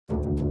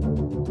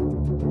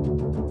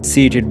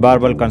Seated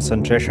barbell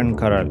concentration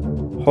curl.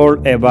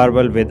 Hold a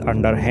barbell with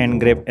underhand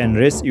grip and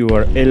rest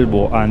your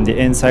elbow on the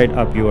inside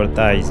of your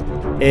thighs.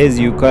 As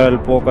you curl,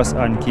 focus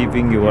on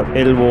keeping your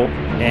elbow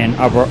and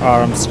upper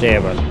arm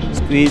stable.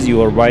 Squeeze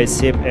your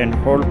bicep and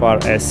hold for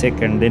a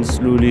second, then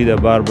slowly the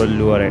barbell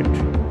lower it.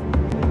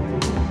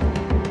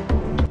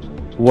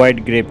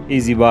 Wide grip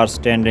easy bar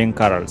standing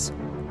curls.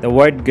 The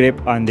wide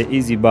grip on the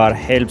easy bar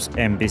helps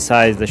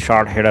emphasize the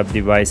short head of the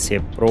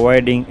bicep,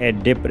 providing a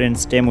different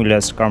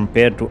stimulus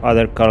compared to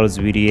other curls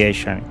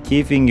variation,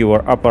 keeping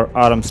your upper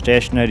arm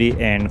stationary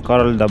and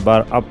curl the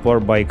bar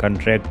upward by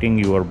contracting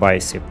your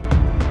bicep.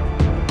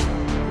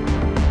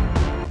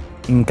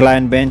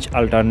 Incline bench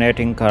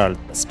alternating curl.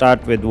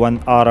 Start with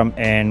one arm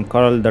and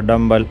curl the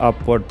dumbbell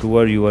upward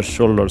toward your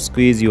shoulder.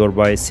 Squeeze your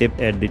bicep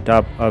at the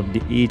top of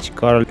each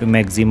curl to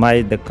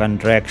maximize the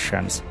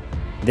contractions.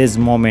 This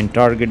movement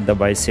targets the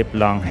bicep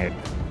long head.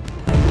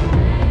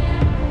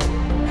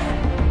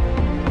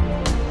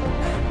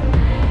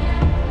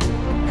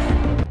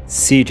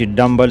 Seated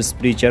dumbbells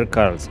preacher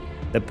curls.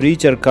 The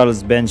preacher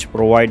curls bench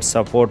provides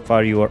support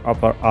for your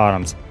upper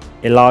arms,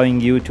 allowing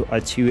you to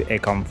achieve a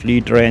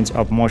complete range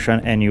of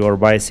motion in your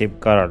bicep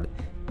curl.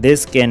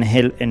 This can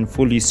help in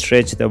fully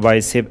stretch the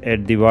bicep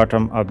at the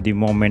bottom of the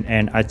movement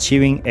and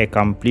achieving a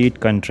complete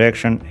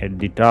contraction at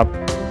the top.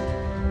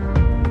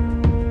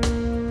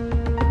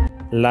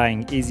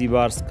 Lying easy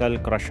bar skull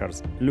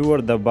crushers.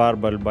 Lower the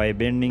barbell by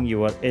bending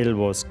your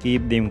elbows,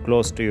 keep them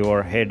close to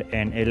your head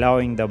and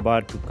allowing the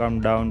bar to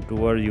come down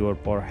toward your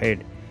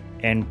forehead,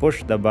 and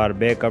push the bar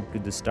back up to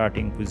the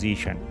starting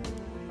position.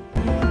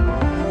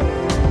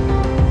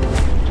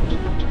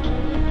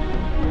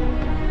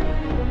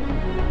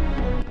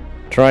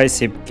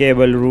 Tricep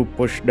cable rope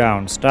push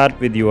down. Start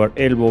with your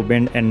elbow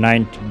bent at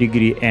 90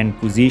 degrees and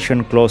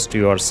position close to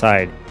your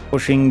side,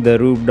 pushing the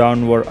rope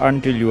downward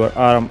until your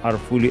arms are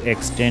fully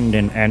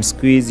extended, and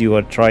squeeze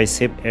your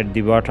tricep at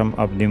the bottom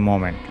of the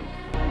movement.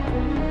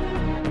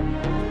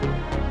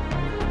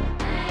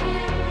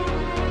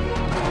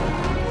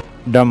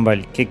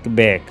 Dumbbell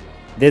kickback.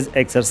 This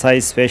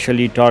exercise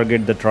specially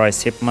targets the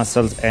tricep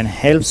muscles and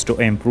helps to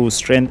improve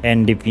strength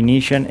and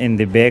definition in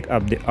the back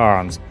of the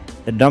arms.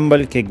 The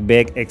dumbbell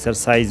kickback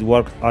exercise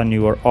works on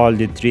all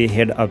the three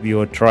heads of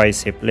your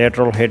tricep: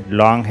 lateral head,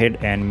 long head,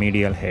 and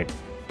medial head.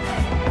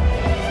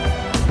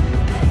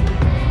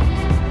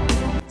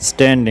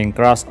 Standing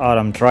cross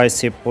arm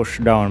tricep push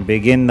down.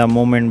 Begin the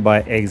movement by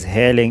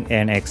exhaling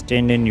and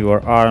extending your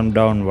arm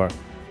downward,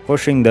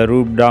 pushing the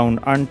rope down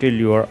until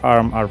your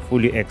arms are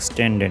fully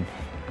extended.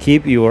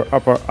 Keep your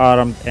upper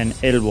arm and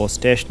elbow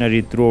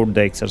stationary throughout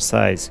the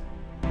exercise.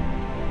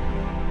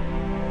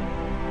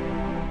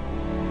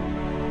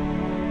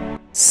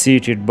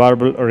 Seated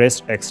barbell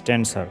wrist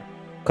extensor.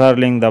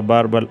 Curling the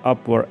barbell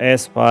upward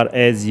as far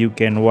as you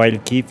can while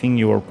keeping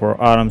your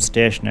forearm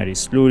stationary.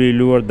 Slowly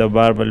lower the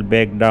barbell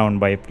back down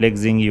by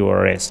flexing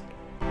your wrist.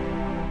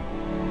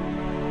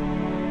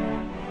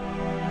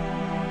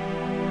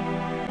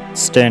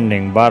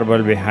 Standing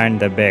barbell behind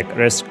the back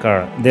wrist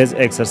curl. This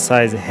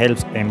exercise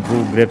helps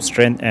improve grip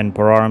strength and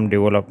forearm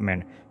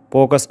development.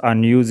 Focus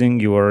on using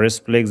your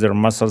wrist flexor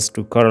muscles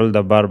to curl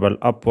the barbell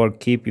upward.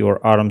 Keep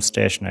your arm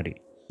stationary.